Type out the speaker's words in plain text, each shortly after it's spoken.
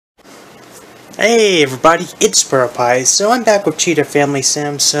Hey everybody, it's Pie. So I'm back with Cheetah Family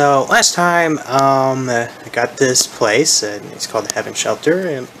Sim. So last time, I got this place, and it's called the Heaven Shelter,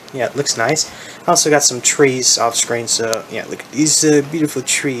 and yeah, it looks nice. I also got some trees off screen, so yeah, look at these beautiful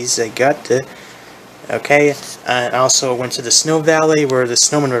trees I got. Okay, I also went to the Snow Valley, where the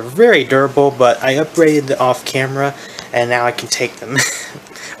snowmen were very durable, but I upgraded the off camera, and now I can take them.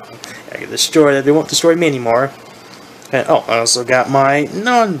 I can destroy them, they won't destroy me anymore. And, oh, I also got my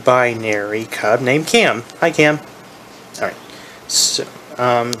non-binary cub named Cam. Hi, Cam. Alright. So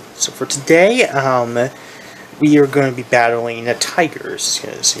for today, we are going to be battling the tigers,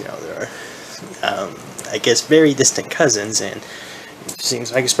 because, you know, they're, I guess, very distant cousins, and it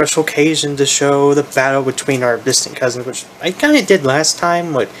seems like a special occasion to show the battle between our distant cousins, which I kind of did last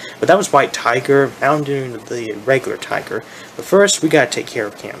time, but that was White Tiger. Now I'm doing the regular tiger. But first, we gotta take care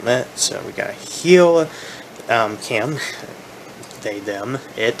of Cam. So we gotta heal Cam, they, them,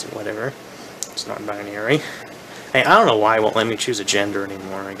 it, whatever. It's not binary. Hey, I don't know why it won't let me choose a gender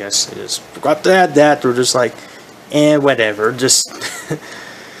anymore. I guess I just forgot to add that. We're just like, whatever. Just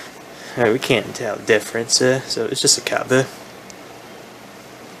we can't tell the difference. So it's just a cub.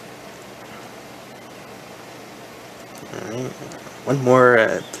 Alright, one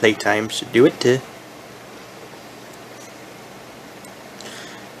more playtime should do it.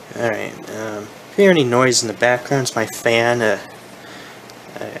 Alright, if you hear any noise in the background, it's my fan.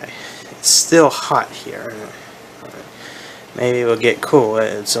 It's still hot here. Maybe it'll get cool.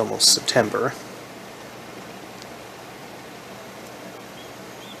 It's almost September.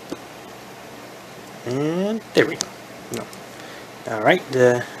 And there we go. No. Alright,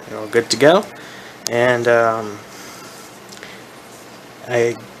 we're all good to go. And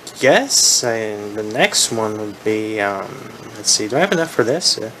I guess the next one would be, let's see, do I have enough for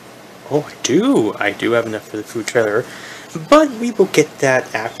this? Oh, I do have enough for the food trailer, but we will get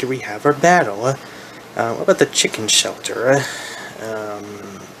that after we have our battle. What about the chicken shelter?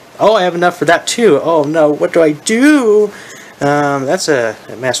 Oh, I have enough for that too. Oh no, what do I do? That's a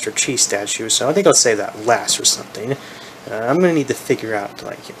Master Chief statue, so I think I'll save that last or something. I'm gonna need to figure out,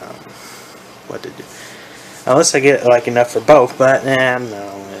 like, what to do. Unless I get, like, enough for both, but, no,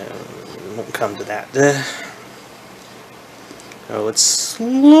 it won't come to that. So let's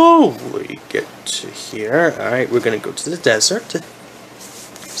slowly get to here. Alright, we're gonna go to the desert. So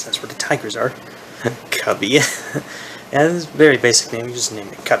that's where the tigers are. Cubby. Yeah, this is a very basic name, we just name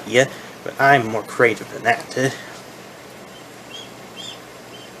it Cubby, but I'm more creative than that.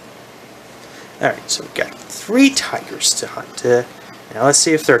 Alright, so we got 3 tigers to hunt. Now let's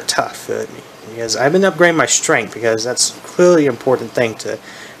see if they're tough. Because I've been upgrading my strength, because that's clearly an important thing to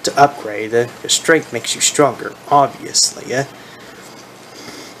upgrade. Your strength makes you stronger, obviously.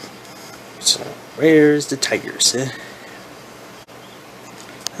 So, where's the tigers?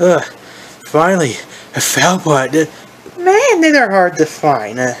 Finally, I found one. Man, they're hard to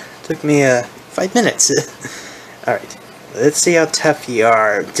find. Took me 5 minutes. Alright, let's see how tough you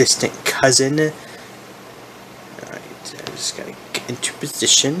are, distant cousin. Alright, I'm just gonna get into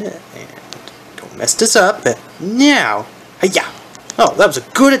position and don't mess this up. Now, hiya! Oh, that was a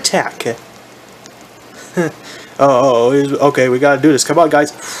good attack. Okay, we gotta do this. Come on,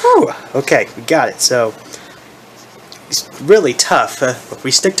 guys. Whew. Okay, we got it. So, it's really tough. But if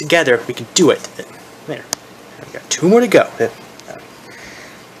we stick together, we can do it. There. We got 2 more to go. Yeah,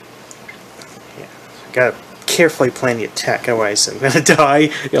 I gotta carefully plan the attack, otherwise I'm gonna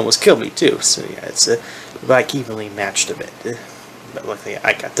die. He almost killed me, too. So, yeah, it's like evenly matched a bit. But luckily,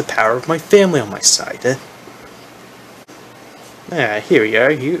 I got the power of my family on my side. Here we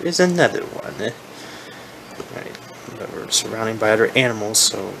are. Here is another one. Right, but we're surrounded by other animals,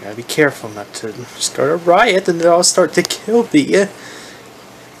 so we gotta be careful not to start a riot and they all start to kill me. We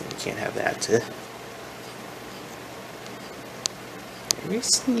can't have that. Maybe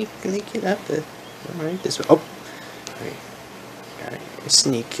sneak it up. Alright, this way. Oh! Okay. Gotta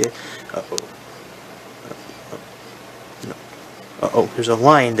sneak. Uh-oh. No. Uh-oh, there's a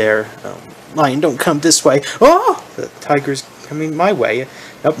lion there. Lion, don't come this way. Oh! The tiger's coming my way.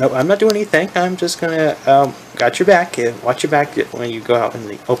 Nope, I'm not doing anything. I'm just gonna, got your back. Watch your back when you go out in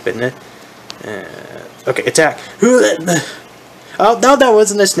the open. Okay, attack. Oh, no, that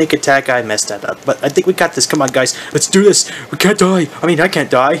wasn't a sneak attack. I messed that up. But I think we got this. Come on, guys. Let's do this. We can't die. I mean, I can't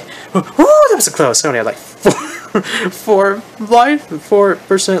die. Oh, that was close. I only had like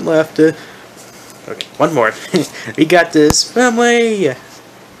 4% left. Okay, one more. We got this. Family.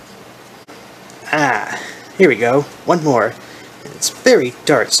 Here we go. One more. It's very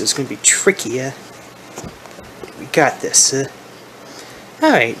dark, so it's going to be tricky. We got this.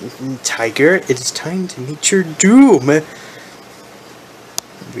 Alright, Tiger, it is time to meet your doom.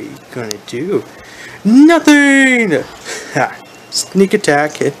 we gonna do? Nothing! Ha! Sneak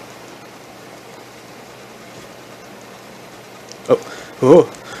attack. Oh, oh,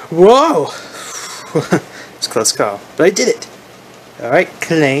 whoa! It's a close call, but I did it. Alright,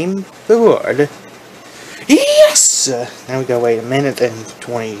 claim the reward. Yes! Now we gotta wait a minute and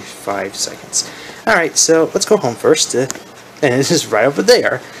 25 seconds. Alright, so let's go home first. And this is right over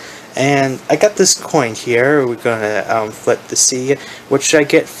there. And I got this coin here. We're gonna flip to see what should I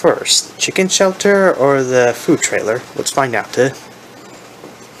get first, chicken shelter or the food trailer. Let's find out.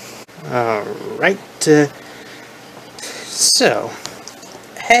 Alright, so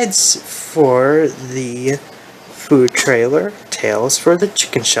heads for the food trailer, tails for the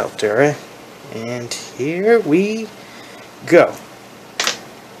chicken shelter, and here we go.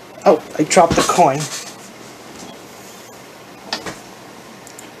 Oh, I dropped the coin.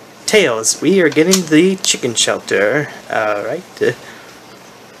 Tails, we are getting the chicken shelter. Alright.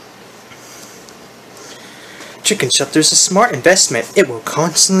 Chicken shelter is a smart investment. It will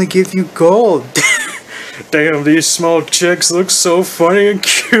constantly give you gold. Damn, these small chicks look so funny and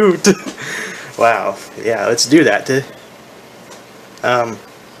cute. Wow. Yeah, let's do that.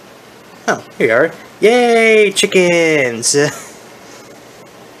 Oh, here you are. Yay, chickens!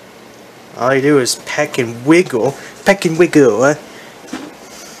 All I do is peck and wiggle. Peck and wiggle.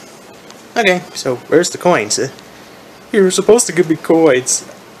 Okay, so where's the coins? You were supposed to give me coins.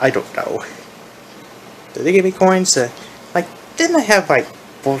 I don't know. Did they give me coins? Like, didn't I have like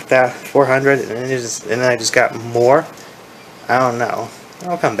 400 and then I just got more? I don't know.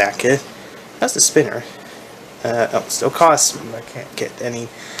 I'll come back. How's the spinner? Oh, it still costs. I can't get any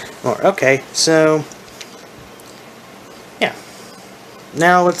more. Okay, so yeah.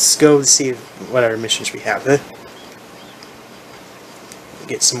 Now let's go see what other missions we have.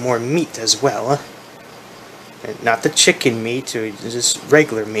 Get some more meat as well. And not the chicken meat, just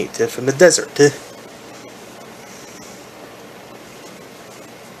regular meat from the desert.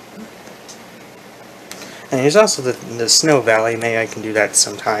 And there's also the snow valley. Maybe I can do that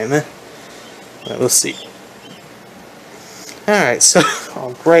sometime. But we'll see. Alright, so,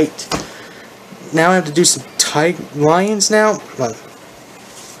 oh great. Now I have to do some lions now? Well,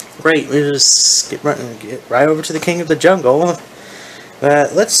 great, we just get right over to the king of the jungle.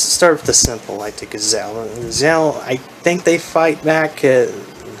 Let's start with the simple, like the gazelle. The gazelle, I think they fight back,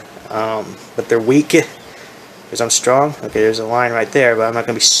 but they're weak. Because I'm strong. Okay, there's a lion right there, but I'm not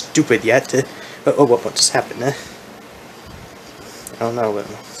going to be stupid yet. Oh, what just happened? I don't know, but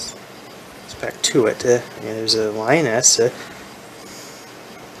let's back to it. Yeah, there's a lioness.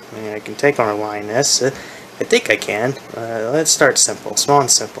 I can take on a lioness. I think I can. Let's start simple, small and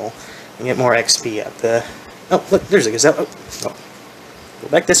simple, and get more XP up. Oh, look, there's a gazelle. Oh. Go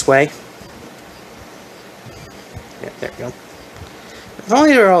back this way. Yeah, there we go. If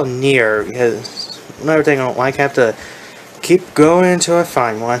only they're all near, because another thing I don't like, I have to keep going until I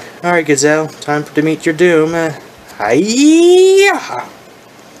find one. Alright, gazelle, time to meet your doom. Hi-ya!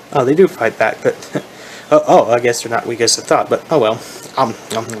 Oh, they do fight back, but oh, I guess they're not weak as I thought, but oh well.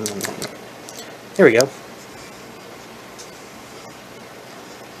 There we go.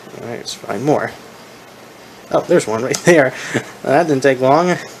 Alright, let's find more. Oh, there's one right there. That didn't take long.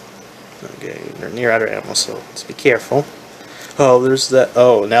 Okay, they're near other animals, so let's be careful. Oh, there's an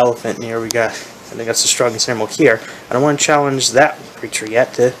elephant near. I think that's the strongest animal here. I don't want to challenge that creature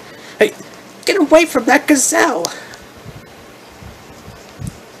yet. Hey, get away from that gazelle!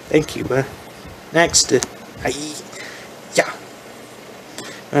 Thank you. Next. Yeah.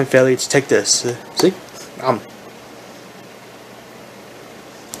 I'm failure to take this. See?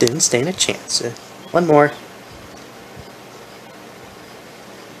 Didn't stand a chance. One more.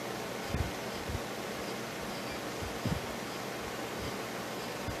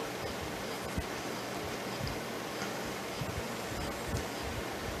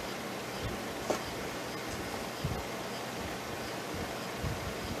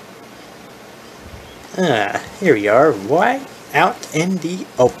 Here we are, right out in the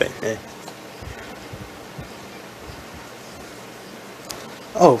open.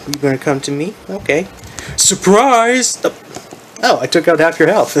 Oh, you gonna come to me? Okay. Surprise! Oh, I took out half your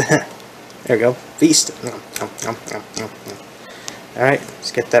health. There we go. Feast. Alright,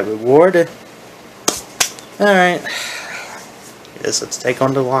 let's get that reward. Alright. Yes, let's take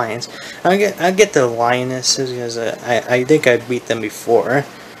on the lions. I get the lionesses because I think I beat them before.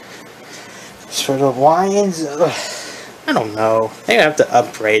 As for the lions, I don't know. I have to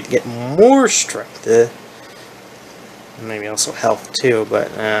upgrade to get more strength. Maybe also health too, but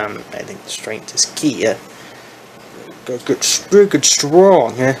I think the strength is key. Gotta get big and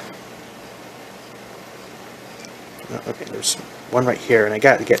strong. Okay, there's one right here, and I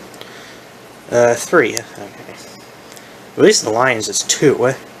got to get 3. Okay. At least the lions is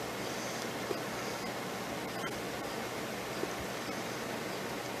 2.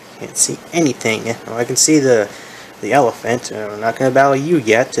 Can't see anything. Well, I can see the elephant. I'm not going to battle you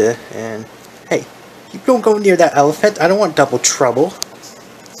yet. And hey, you don't go near that elephant. I don't want double trouble.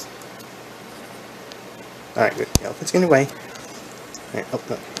 Alright, good. The elephant's getting away. Alright, oh,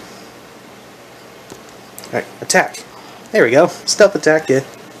 no. Alright, attack. There we go. Stealth attack.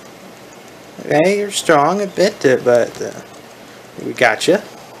 Okay, you're strong a bit, but we got you.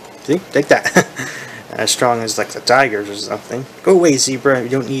 See? Take that. As strong as like the tigers or something. Go away, zebra. We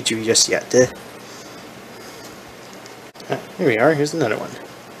don't need you just yet. Here we are. Here's another one.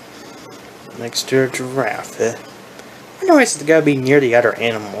 Next to a giraffe. I wonder why it's gotta be near the other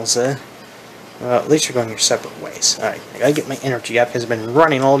animals. Well, at least you're going your separate ways. Alright, I gotta get my energy up because I've been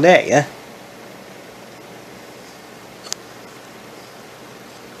running all day.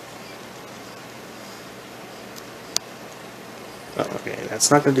 Oh, okay,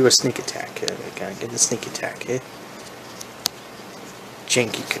 that's not going to do a sneak attack. We gotta get the sneak attack.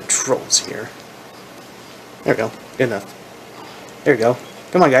 Janky controls here. There we go. Good enough. There we go.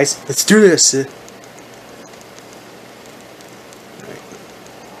 Come on, guys. Let's do this. Right.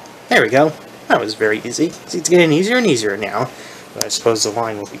 There we go. That was very easy. See, it's getting easier and easier now. But I suppose the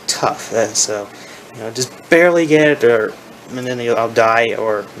line will be tough. So, just barely get it, and then I'll die,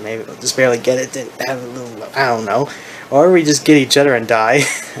 or maybe I'll just barely get it and have a little, I don't know. Or we just get each other and die.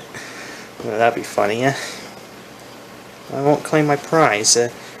 Well, that'd be funny. I won't claim my prize. I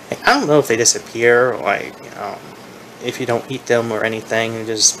don't know if they disappear, like, if you don't eat them or anything, and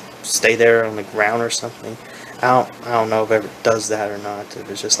just stay there on the ground or something. I don't know if it ever does that or not. If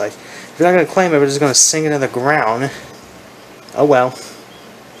it's just like, if you're not going to claim it, we're just going to sink it in the ground. Oh well.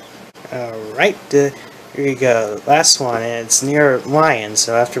 Alright, here you go. Last one, and it's near lion,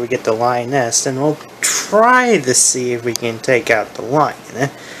 so after we get the lioness, then we'll try to see if we can take out the lion.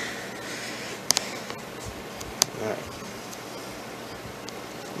 Alright.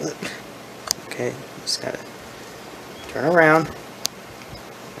 Okay, just gotta turn around.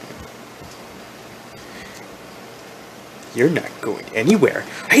 You're not going anywhere.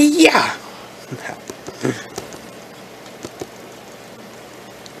 Hey-ya!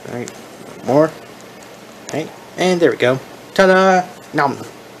 Alright, one more. Right, and there we go. Ta-da! Nom!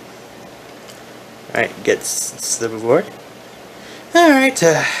 Alright, gets the reward. Alright,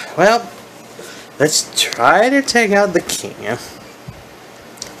 well, let's try to take out the king. I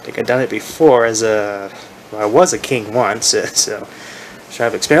think I've done it before as a... Well, I was a king once, so... Try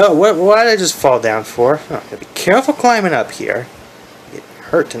to experience. Oh, what did I just fall down for? Oh, gotta be careful climbing up here. Get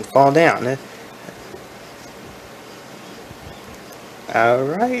hurt and fall down.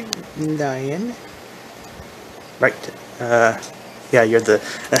 Alright, lion. Right. Yeah, you're the...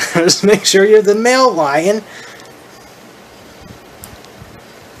 just make sure you're the male lion.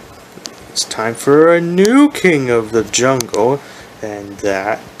 It's time for a new king of the jungle. And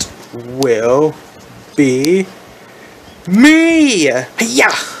that will be... me!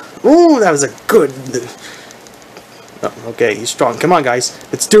 Yeah! Ooh, that was a good... Oh, okay, he's strong. Come on, guys.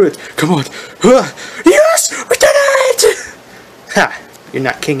 Let's do it. Come on. Yes! We did it! Ha! You're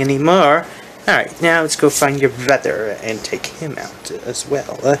not king anymore. Alright, now let's go find your brother and take him out as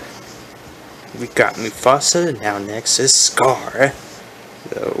well. We got Mufasa, now next is Scar.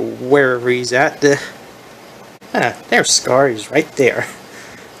 Wherever he's at. There's Scar, he's right there.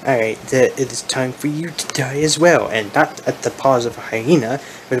 Alright, it is time for you to die as well, and not at the paws of a hyena,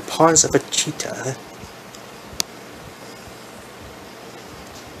 but the paws of a cheetah.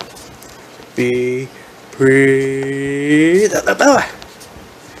 Be breathe.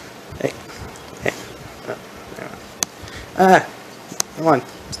 Hey, hey, come on,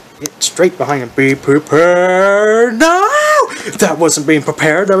 get straight behind him. Be prepared. No, that wasn't being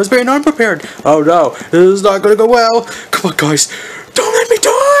prepared. That was being unprepared. Oh no, this is not gonna go well. Come on, guys. Don't let me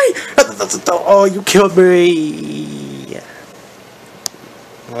die! Oh, you killed me!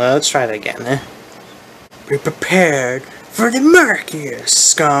 Well, let's try that again. Be prepared for the murkiest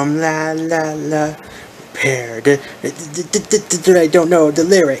scum, la la la. Prepared. I don't know the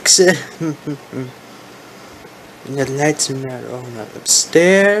lyrics. The lights are not on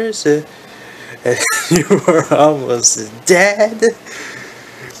upstairs. You are almost dead.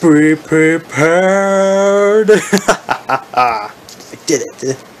 Be prepared. I did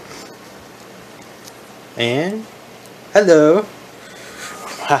it. And hello.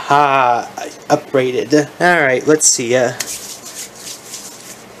 Haha, I upgraded. Alright, let's see.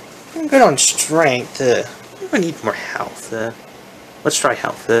 I'm good on strength. I need more health. Let's try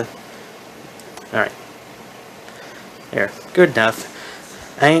health. Alright. There. good enough.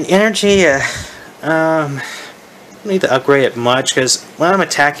 I mean, energy, don't need to upgrade it much, because when I'm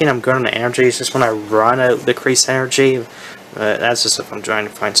attacking, I'm good on the energy. It's just when I run, I decrease energy. That's just if I'm trying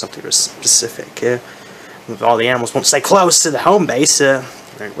to find something specific. If all the animals won't stay close to the home base, we're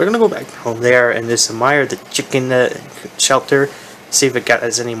gonna go back home there and just admire the chicken shelter. See if it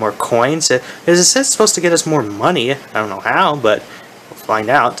has any more coins. Because it says it's supposed to get us more money. I don't know how, but we'll find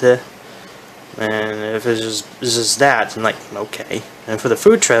out. And if it's just that, then like, okay. And for the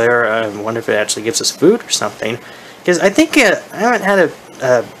food trailer, I wonder if it actually gives us food or something. Because I think I haven't had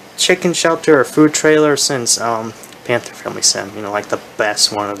a chicken shelter or food trailer since Panther Family Sim. You know, like the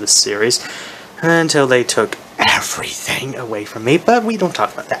best one of the series. Until they took everything away from me. But we don't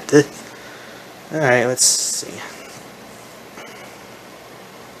talk about that. Alright, let's see.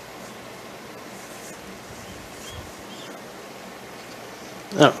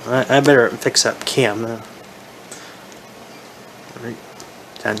 Oh, I better fix up Cam.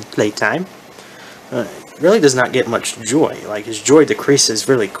 Time playtime. Really does not get much joy. Like, his joy decreases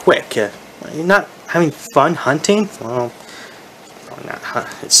really quick. You're not having fun hunting? Well,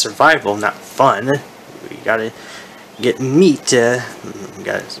 it's survival, not fun. You gotta get meat. And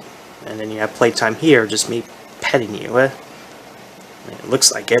then you have playtime here, just me petting you. It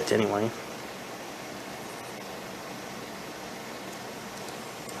looks like it, anyway.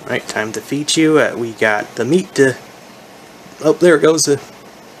 Alright, time to feed you. We got the meat. Oh, there it goes.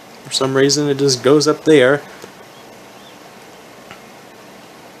 For some reason, it just goes up there.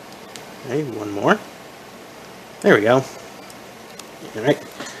 Okay, one more. There we go. Alright,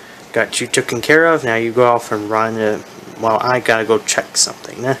 got you taken care of. Now you go off and run while I gotta go check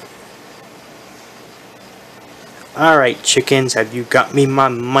something. Alright, chickens, have you got me my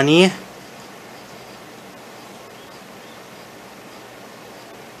money?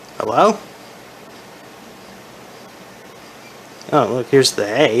 Hello? Oh, look, here's the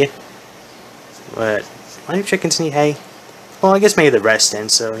hay. But why do chickens need hay? Well, I guess maybe they're resting,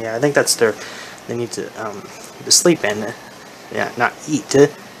 so yeah, I think that's they need to sleep in. Yeah, not eat.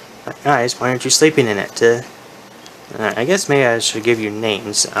 Guys, why aren't you sleeping in it? I guess maybe I should give you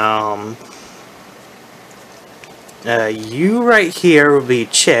names. You right here will be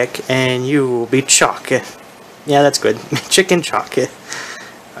Chick, and you will be Chalk. Yeah, that's good. Chick and Chalk.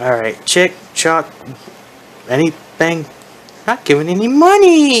 Alright, Chick, Chalk, anything? Not giving any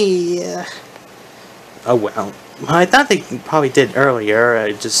money! Oh well. I thought they probably did earlier.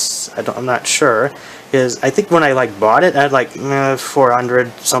 I'm not sure. Because I think when I bought it, I had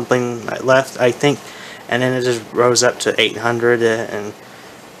 400 something left, I think. And then it just rose up to 800 and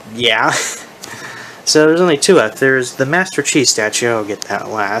yeah. So there's only two left. There's the Master Cheese statue. I'll get that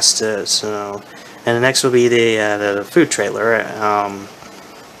last. And the next will be the food trailer.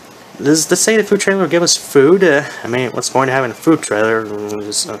 Does this say the food trailer will give us food? I mean, what's the point of having a food trailer?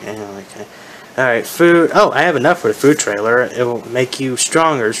 Okay. Alright, food. Oh, I have enough for the food trailer. It will make you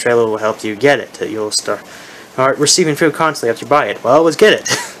stronger. The trailer will help you get it. You'll start receiving food constantly after you buy it. Well, let's get it.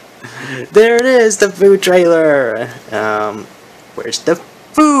 There it is, the food trailer. Where's the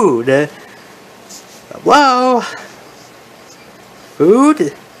food? Hello?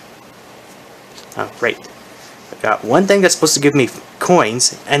 Food? Oh, great. I've got one thing that's supposed to give me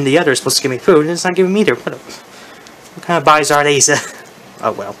coins, and the other is supposed to give me food, and it's not giving me either. What kind of buys are these?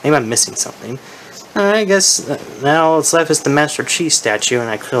 Oh well, maybe I'm missing something. I guess now what's left is the Master Cheese statue, and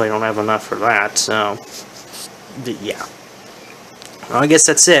I clearly don't have enough for that, so yeah. Well, I guess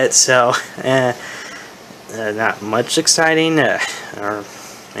that's it, so not much exciting, or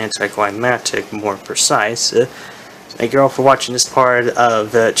anticlimactic, more precise. Thank you all for watching this part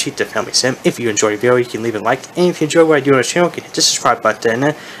of Cheetah Family Sim. If you enjoyed the video, you can leave a like. And if you enjoy what I do on the channel, you can hit the subscribe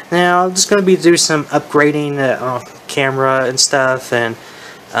button. Now, I'm just going to be doing some upgrading camera and stuff. And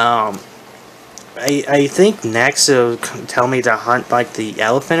I think next it'll tell me to hunt the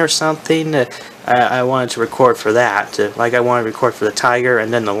elephant or something. I wanted to record for that. I wanted to record for the tiger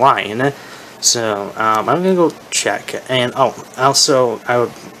and then the lion. So, I'm going to go check. And, also,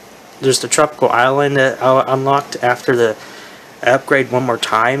 there's the tropical island that I unlocked after the upgrade one more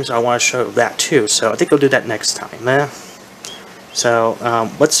time, so I want to show that too. So I think I'll do that next time. So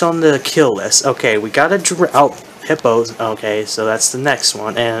what's on the kill list? Okay, we got a hippos. Okay, so that's the next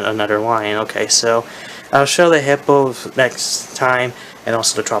one, and another lion. Okay, so I'll show the hippo next time, and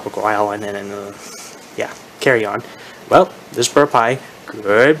also the tropical island, and then yeah, carry on. Well, this is Burr Pie.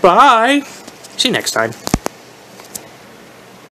 Goodbye. See you next time.